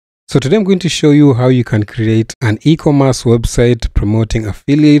So today I'm going to show you how you can create an e-commerce website promoting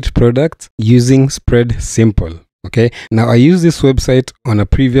affiliate products using Spreadsheet. Okay, now I used this website on a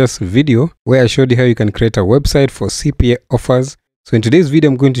previous video where I showed you how you can create a website for CPA offers. So in today's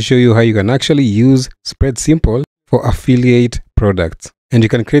video, I'm going to show you how you can actually use Spreadsheet for affiliate products. And you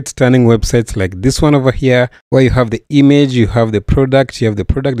can create stunning websites like this one over here, where you have the image, you have the product, you have the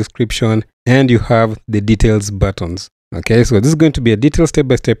product description, and you have the details buttons. Okay, so this is going to be a detailed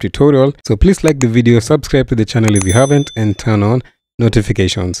step-by-step tutorial. So please like the video, subscribe to the channel if you haven't, and turn on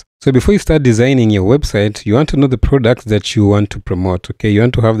notifications. So before you start designing your website, you want to know the products that you want to promote. Okay, you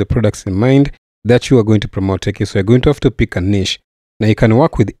want to have the products in mind that you are going to promote. Okay, so you're going to have to pick a niche. Now you can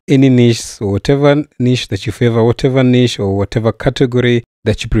work with any niche, so whatever niche that you favor, whatever niche or whatever category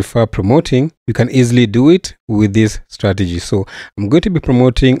that you prefer promoting, you can easily do it with this strategy. So I'm going to be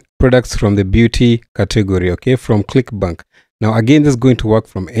promoting products from the beauty category, okay, from ClickBank. Now again, this is going to work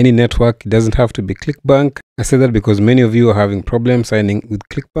from any network. It doesn't have to be ClickBank. I say that because many of you are having problems signing with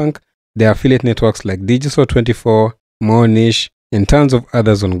ClickBank. There are affiliate networks like Digital24, More Niche, and tons of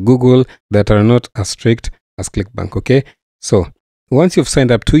others on Google that are not as strict as ClickBank, okay? So once you've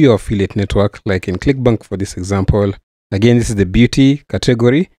signed up to your affiliate network, like in ClickBank for this example, again, this is the beauty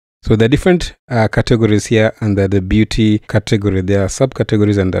category. So there are different categories here under the beauty category. There are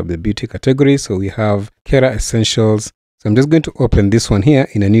subcategories under the beauty category. So we have Kera Essentials. So I'm just going to open this one here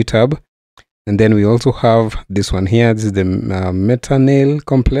in a new tab. And then we also have this one here. This is the Meta Nail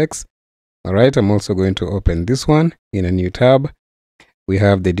Complex. All right, I'm also going to open this one in a new tab. We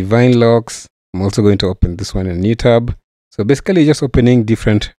have the Divine Locks. I'm also going to open this one in a new tab. So basically just opening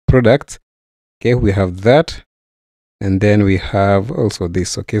different products. Okay, we have that. And then we have also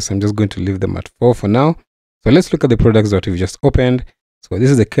this. Okay, so I'm just going to leave them at 4 for now. So let's look at the products that we've just opened. So this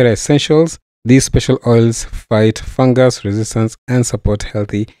is the Kera Essentials. These special oils fight fungus resistance and support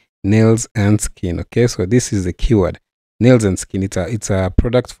healthy nails and skin. Okay, so this is the keyword, nails and skin. It's a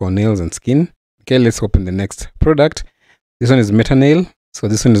product for nails and skin. Okay, let's open the next product. This one is Meta Nail. So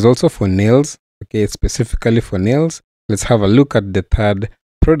this one is also for nails. Okay, it's specifically for nails. Let's have a look at the third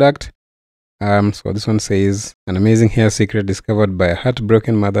product. So this one says, an amazing hair secret discovered by a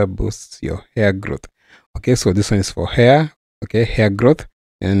heartbroken mother boosts your hair growth. Okay, so this one is for hair. Okay, hair growth.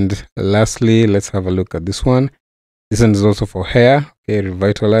 And lastly, let's have a look at this one. This one is also for hair. Okay,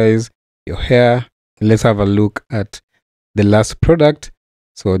 revitalize your hair. Let's have a look at the last product.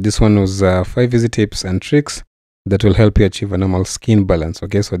 So this one was 5 easy tips and tricks that will help you achieve a normal skin balance.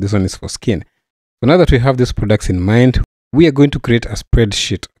 Okay, so this one is for skin. So now that we have these products in mind, we are going to create a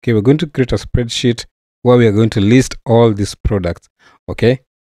spreadsheet. Okay, we're going to create a spreadsheet where we are going to list all these products. Okay,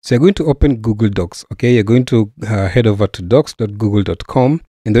 so you're going to open Google Docs. Okay, you're going to head over to docs.google.com.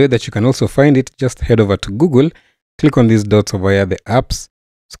 And the way that you can also find it, just head over to Google, click on these dots over here, the apps,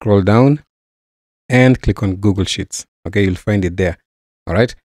 scroll down, and click on Google Sheets. Okay, you'll find it there. All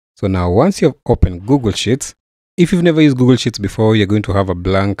right. So now once you've opened Google Sheets, if you've never used Google Sheets before, you're going to have a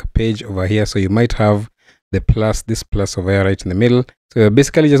blank page over here. So you might have the plus, this plus over here right in the middle. So you're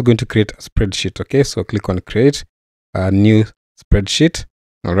basically just going to create a spreadsheet. Okay, so click on create a new spreadsheet.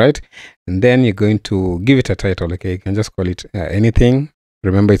 All right, and then you're going to give it a title. Okay, you can just call it anything.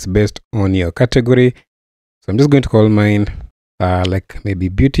 Remember, it's based on your category. So I'm just going to call mine like maybe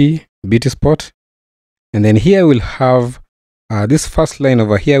beauty spot. And then here we'll have this first line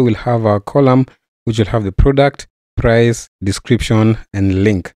over here. We'll have a column which will have the product, price, description, and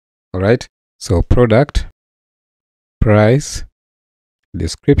link. All right, so product, price,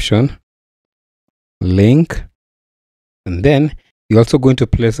 description, link, and then you're also going to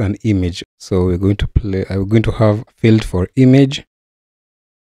place an image. So we're going to have field for image.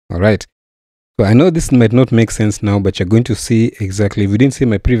 All right, so I know this might not make sense now, but you're going to see exactly, if you didn't see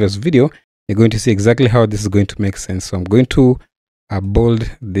my previous video, you're going to see exactly how this is going to make sense. So I'm going to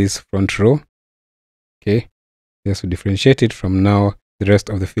bold this front row. Okay, just to differentiate it from now the rest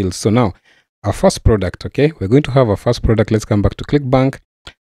of the fields. So now our first product, okay, we're going to have our first product. Let's come back to ClickBank.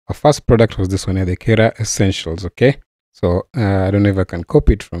 Our first product was this one here, the Kera Essentials. Okay, so I don't know if I can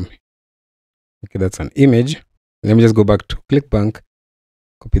copy it from, okay, that's an image. Let me just go back to ClickBank,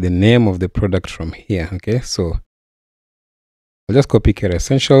 copy the name of the product from here. Okay, so I'll just copy Kera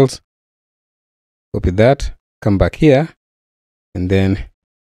Essentials, copy that, come back here, and then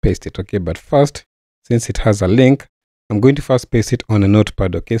paste it. Okay, but first, since it has a link, I'm going to first paste it on a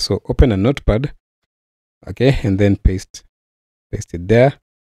notepad. Okay, so open a notepad, okay, and then paste it there.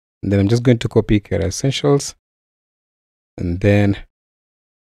 And then I'm just going to copy Kera Essentials and then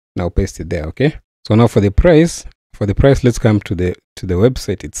now paste it there. Okay, so now for the price, let's come to the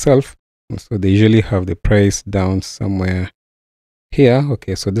website itself. So they usually have the price down somewhere here.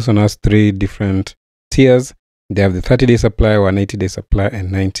 Okay, so this one has 3 different tiers. They have the 30-day supply, 180-day supply,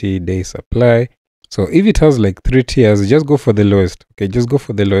 and 90-day supply. So if it has like 3 tiers, just go for the lowest. Okay, just go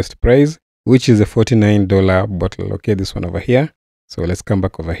for the lowest price, which is a $49 bottle. Okay, this one over here. So let's come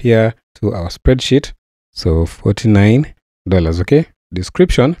back over here to our spreadsheet. So $49. Okay,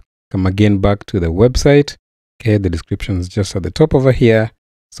 description. Come again back to the website. Okay, the description is just at the top over here.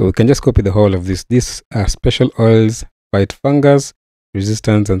 So we can just copy the whole of this. These are special oils, fight fungus,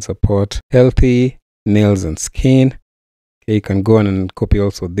 resistance and support healthy nails and skin. Okay, you can go on and copy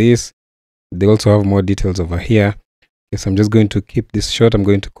also this. They also have more details over here. Okay, so I'm just going to keep this short. I'm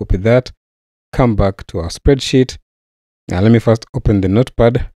going to copy that. Come back to our spreadsheet. Now let me first open the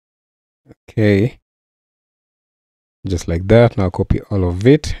notepad. Okay, just like that. Now copy all of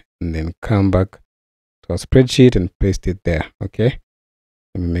it and then come back to our spreadsheet and paste it there. Okay,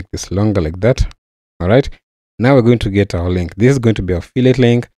 let me make this longer like that. All right, now we're going to get our link. This is going to be our affiliate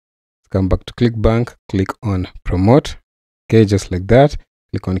link. Come back to ClickBank, click on promote. Okay, just like that.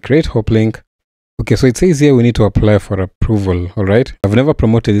 Click on create hope link. Okay, so it says here we need to apply for approval. All right, I've never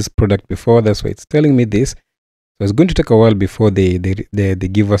promoted this product before, that's why it's telling me this. So it's going to take a while before they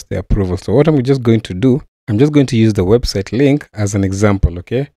give us the approval. So what I'm just going to do, I'm just going to use the website link as an example.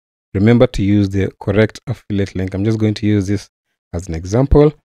 Okay, remember to use the correct affiliate link. I'm just going to use this as an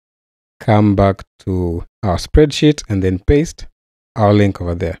example. Come back to our spreadsheet and then paste our link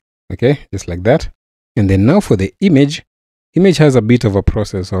over there. Okay, just like that. And then now for the image has a bit of a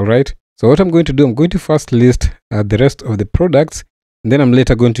process. All right, so what I'm going to do, I'm going to first list the rest of the products, and then I'm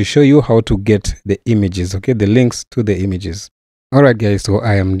later going to show you how to get the images. Okay, the links to the images. All right guys, so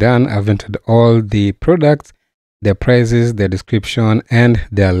I am done. I've entered all the products, their prices, their description, and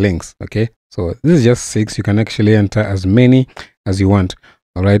their links. Okay, so this is just 6. You can actually enter as many as you want.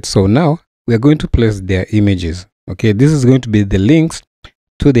 All right, so now we are going to place their images. Okay, this is going to be the links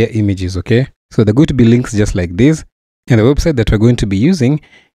to their images. Okay, so they're going to be links just like this, and the website that we're going to be using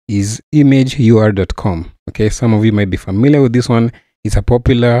is imageur.com. Okay, some of you might be familiar with this one. It's a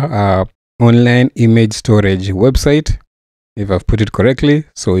popular online image storage website, if I've put it correctly.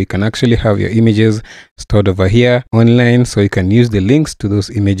 So you can actually have your images stored over here online, so you can use the links to those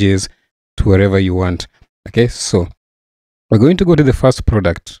images to wherever you want. Okay, so we're going to go to the first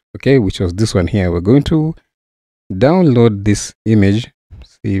product, okay, which was this one here. We're going to download this image.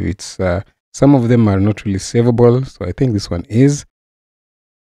 See if it's some of them are not really savable, so I think this one is.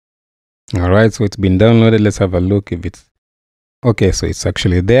 All right, so it's been downloaded. Let's have a look if it's okay. So it's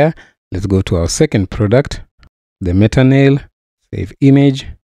actually there. Let's go to our second product, the meta nail. Save image.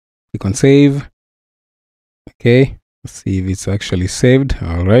 Click on save. Okay, let's see if it's actually saved.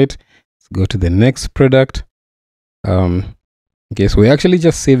 All right, let's go to the next product. Okay, so we're actually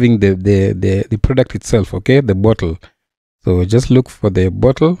just saving the product itself. Okay, the bottle. So just look for the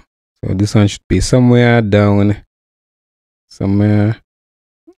bottle. So this one should be somewhere down, somewhere.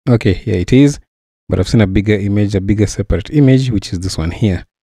 Okay, here it is. But I've seen a bigger image, a bigger separate image, which is this one here.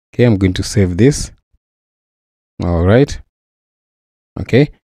 Okay, I'm going to save this. All right.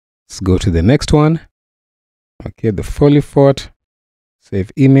 Okay, let's go to the next one. Okay, the folly fort.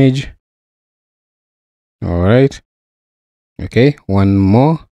 Save image. All right. Okay, one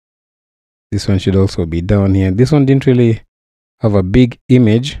more. This one should also be down here. This one didn't really have a big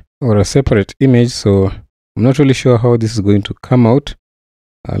image or a separate image, so I'm not really sure how this is going to come out.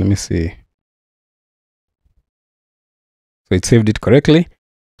 Let me see. So it saved it correctly.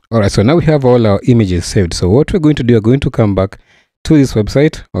 All right, so now we have all our images saved. So what we're going to do, we're going to come back to this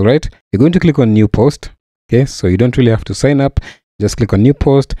website. All right, you're going to click on new post. Okay, so you don't really have to sign up. Just click on new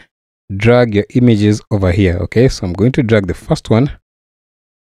post, drag your images over here. Okay, so I'm going to drag the first one.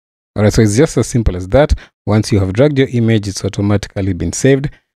 All right, so it's just as simple as that. Once you have dragged your image, it's automatically been saved.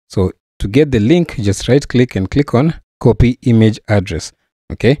 So to get the link, just right click and click on copy image address.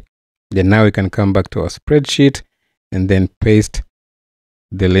 Okay, then now we can come back to our spreadsheet and then paste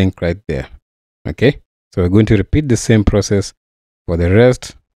the link right there. Okay, so we're going to repeat the same process for the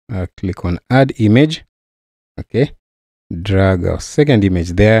rest. Click on add image. Okay, drag our second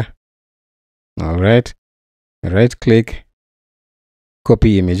image there. All right, right click,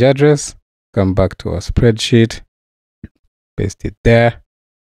 copy image address, come back to our spreadsheet, paste it there,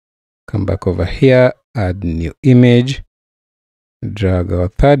 come back over here, add new image, drag our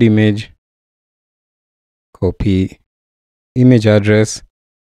third image, copy image address,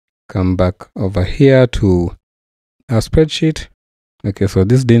 come back over here to our spreadsheet. Okay, so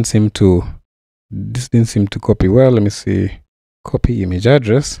this didn't seem to copy well. Let me see, copy image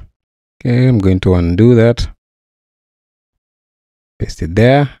address. Okay, I'm going to undo that, paste it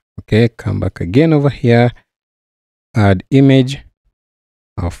there. Okay, come back again over here, add image,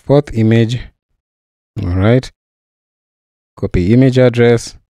 our fourth image. All right, copy image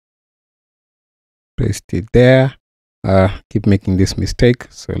address, paste it there. Keep making this mistake,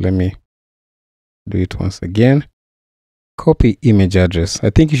 so let me do it once again. Copy image address. I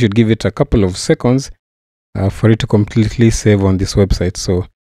think you should give it a couple of seconds for it to completely save on this website, so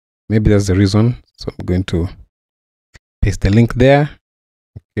maybe that's the reason. So I'm going to paste the link there.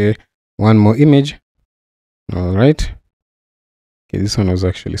 Okay, one more image. All right, okay, this one was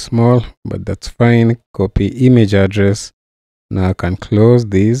actually small, but that's fine. Copy image address. Now I can close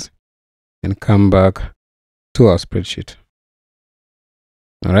these and come back to our spreadsheet.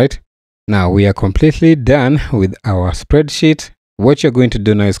 All right, now we are completely done with our spreadsheet. What you're going to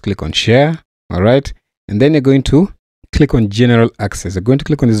do now is click on share. All right, and then you're going to click on general access. You're going to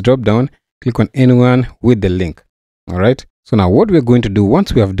click on this drop down, click on anyone with the link. All right, so now what we're going to do,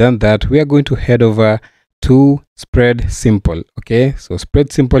 once we have done that, we are going to head over to Spread Simple. Okay, so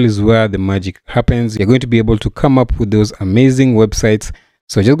Spread Simple is where the magic happens. You're going to be able to come up with those amazing websites.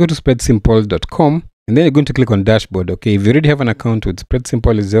 So just go to spreadsimple.com and then you're going to click on dashboard. Okay, if you already have an account with Spread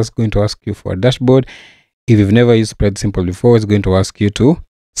Simple, it's just going to ask you for a dashboard. If you've never used Spread Simple before, it's going to ask you to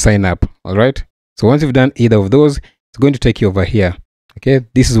sign up. All right, so once you've done either of those, it's going to take you over here. Okay,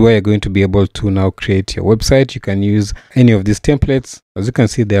 this is where you're going to be able to now create your website. You can use any of these templates. As you can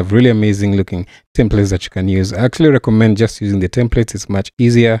see, they have really amazing looking templates that you can use. I actually recommend just using the templates. It's much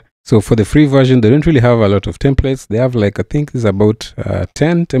easier. So for the free version, they don't really have a lot of templates. They have like, I think it's about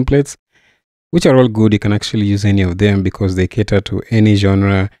 10 templates, which are all good. You can actually use any of them because they cater to any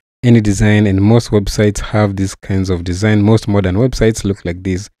genre, any design, and most websites have these kinds of design. Most modern websites look like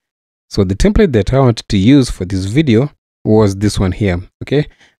this. So the template that I wanted to use for this video was this one here. Okay,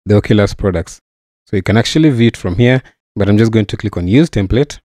 the Oculus products. So you can actually view it from here, but I'm just going to click on use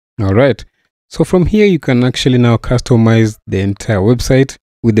template. All right, so from here you can actually now customize the entire website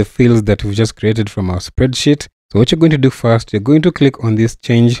with the fields that we've just created from our spreadsheet. So what you're going to do first, you're going to click on this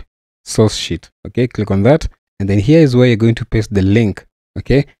change source sheet. Okay, click on that, and then here is where you're going to paste the link.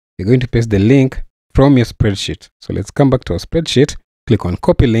 Okay, you're going to paste the link from your spreadsheet. So let's come back to our spreadsheet, click on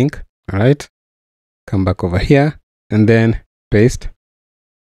copy link. All right, come back over here and then paste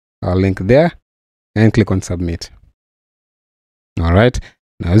our link there and click on submit. All right,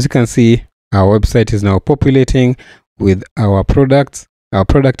 now as you can see, our website is now populating with our products, our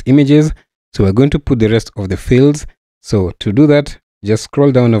product images. So we're going to put the rest of the fields. So to do that, just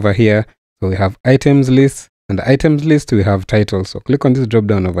scroll down over here. So we have items list, and the items list we have titles. So click on this drop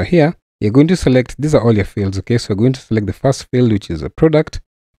down over here. You're going to select, these are all your fields. Okay, so we're going to select the first field, which is a product.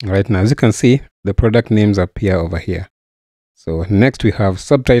 All right, now as you can see, the product names appear over here. So next we have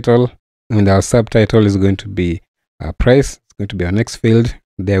subtitle, and our subtitle is going to be our price. It's going to be our next field.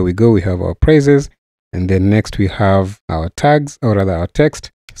 There we go, we have our prices. And then next we have our tags, or rather our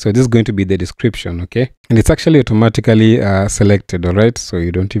text. So this is going to be the description. Okay, and it's actually automatically selected. All right, so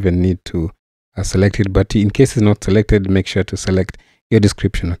you don't even need to select it, but in case it's not selected, make sure to select your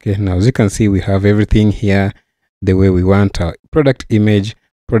description. Okay, now as you can see, we have everything here the way we want: our product image,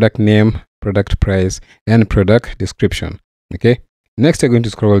 product name, product price, and product description. Okay, next you're going to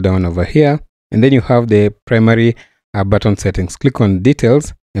scroll down over here, and then you have the primary button settings. Click on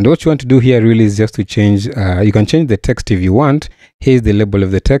details, and what you want to do here really is just to change, you can change the text if you want. Here's the label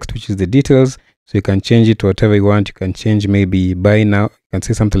of the text, which is the details, so you can change it to whatever you want. You can change maybe buy now, you can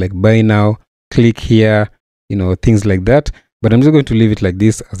say something like buy now, click here, you know, things like that. But I'm just going to leave it like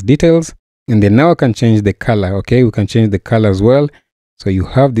this as details. And then now I can change the color. Okay, we can change the color as well. So you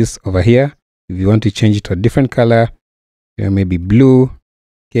have this over here. If you want to change it to a different color, maybe blue.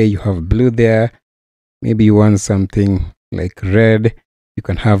 Okay, you have blue there. Maybe you want something like red, you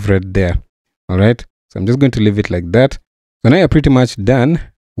can have red there. All right, so I'm just going to leave it like that. So now you're pretty much done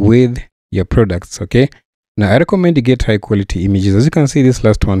with your products. Okay, now I recommend you get high quality images. As you can see, this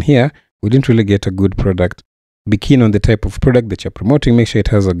last one here, we didn't really get a good product. Be keen on the type of product that you're promoting. Make sure it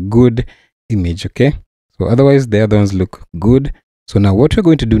has a good image. Okay, so otherwise the other ones look good. So now what we're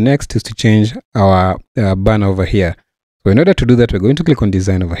going to do next is to change our banner over here. So in order to do that, we're going to click on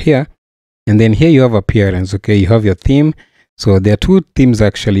design over here, and then here you have appearance. Okay, you have your theme. So there are two themes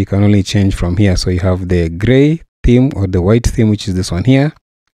actually you can only change from here. So you have the gray theme or the white theme, which is this one here.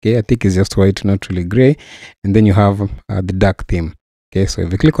 Okay, I think it's just white, not really gray. And then you have the dark theme. Okay, so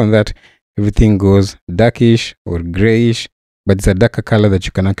if you click on that, everything goes darkish or grayish, but it's a darker color that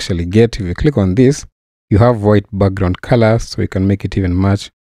you can actually get. If you click on this, you have white background color, so you can make it even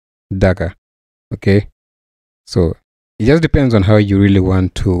much darker. Okay, so it just depends on how you really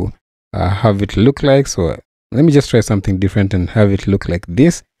want to have it look like. So let me just try something different and have it look like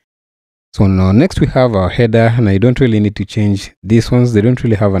this. So now next we have our header, and I don't really need to change these ones. They don't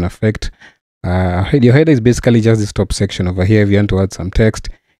really have an effect. Your header is basically just this top section over here. If you want to add some text,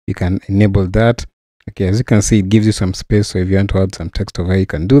 you can enable that. Okay, as you can see, it gives you some space. So if you want to add some text over here, you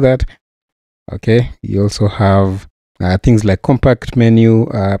can do that. Okay, you also have things like compact menu,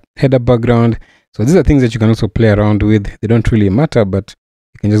 header background. So these are things that you can also play around with. They don't really matter, but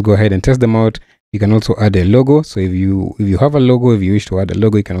you can just go ahead and test them out. You can also add a logo. So if you have a logo, if you wish to add a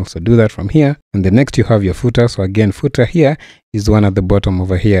logo, you can also do that from here. And the next you have your footer. So again, footer here is the one at the bottom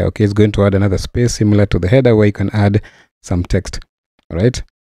over here. Okay, it's going to add another space similar to the header where you can add some text. All right.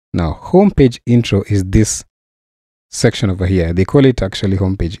 Now, homepage intro is this section over here. They call it actually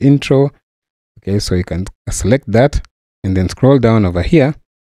homepage intro. Okay, so you can select that and then scroll down over here.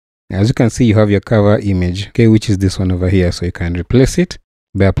 As you can see, you have your cover image, okay, which is this one over here. So you can replace it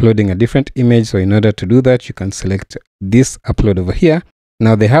by uploading a different image. So in order to do that, you can select this upload over here.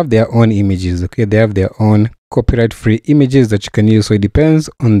 Now they have their own images, okay, they have their own copyright free images that you can use. So it depends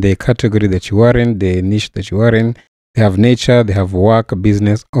on the category that you are in, the niche that you are in. They have nature, they have work,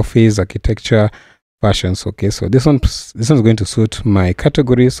 business, office, architecture, fashions. Okay, so this one's going to suit my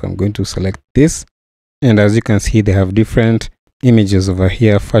category, so I'm going to select this. And as you can see, they have different images over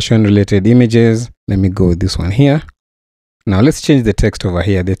here, fashion related images. Let me go with this one here. Now let's change the text over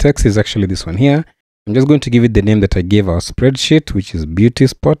here. The text is actually this one here. I'm just going to give it the name that I gave our spreadsheet, which is beauty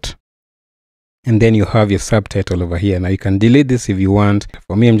spot. And then you have your subtitle over here. Now you can delete this if you want.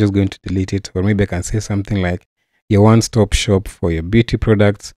 For me, I'm just going to delete it, or maybe I can say something like your one-stop shop for your beauty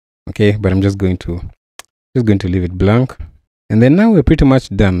products. Okay, but I'm just going to leave it blank. And then now we're pretty much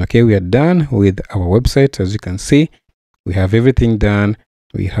done. Okay, we are done with our website. As you can see, we have everything done.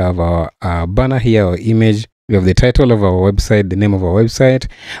 We have our banner here, our image. We have the title of our website, the name of our website.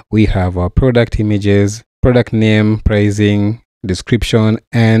 We have our product images, product name, pricing, description,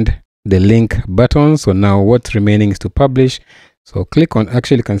 and the link button. So now what's remaining is to publish. So click on,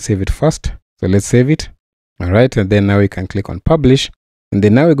 actually you can save it first. So let's save it. All right, and then now we can click on publish. And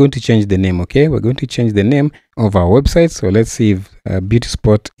then now we're going to change the name. Okay, we're going to change the name of our website. So let's see if beauty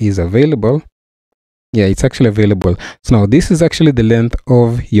spot is available. Yeah, it's actually available. So now this is actually the length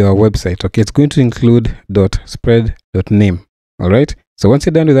of your website. Okay, it's going to include .spread.name. All right, so once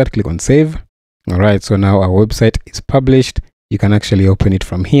you're done with that, click on save. All right, so now our website is published. You can actually open it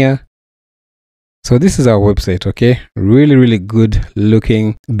from here. So this is our website. Okay, really good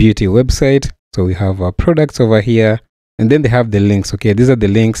looking beauty website. So we have our products over here, and then they have the links. Okay, these are the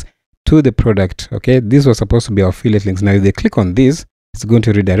links to the product. Okay, these were supposed to be our affiliate links. Now if they click on this, it's going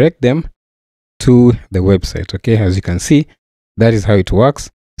to redirect them to the website. Okay, as you can see, that is how it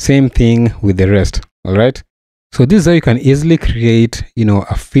works. Same thing with the rest. All right, so this is how you can easily create,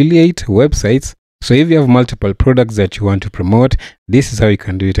 affiliate websites. So if you have multiple products that you want to promote, this is how you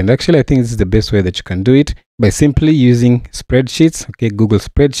can do it. And actually, I think this is the best way that you can do it, by simply using spreadsheets. Okay, Google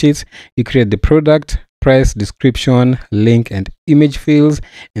Spreadsheets. You create the product, price, description, link, and image fields,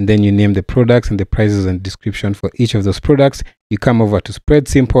 and then you name the products and the prices and description for each of those products. You come over to Spread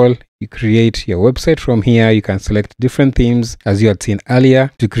Simple. You create your website from here. You can select different themes, as you had seen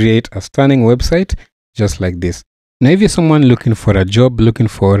earlier, to create a stunning website just like this. Now, if you're someone looking for a job, looking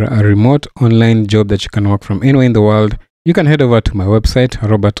for a remote online job that you can work from anywhere in the world, you can head over to my website,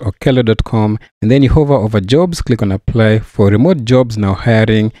 robertokello.com, and then you hover over jobs, click on apply for remote jobs now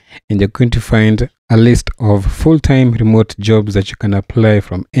hiring, and you're going to find a list of full-time remote jobs that you can apply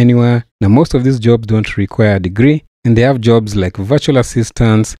from anywhere. Now, most of these jobs don't require a degree, and they have jobs like virtual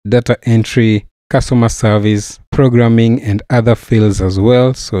assistants, data entry, customer service, programming, and other fields as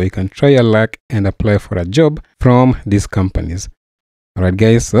well. So you can try your luck and apply for a job from these companies. All right,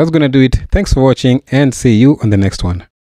 guys, so that's going to do it. Thanks for watching, and see you on the next one.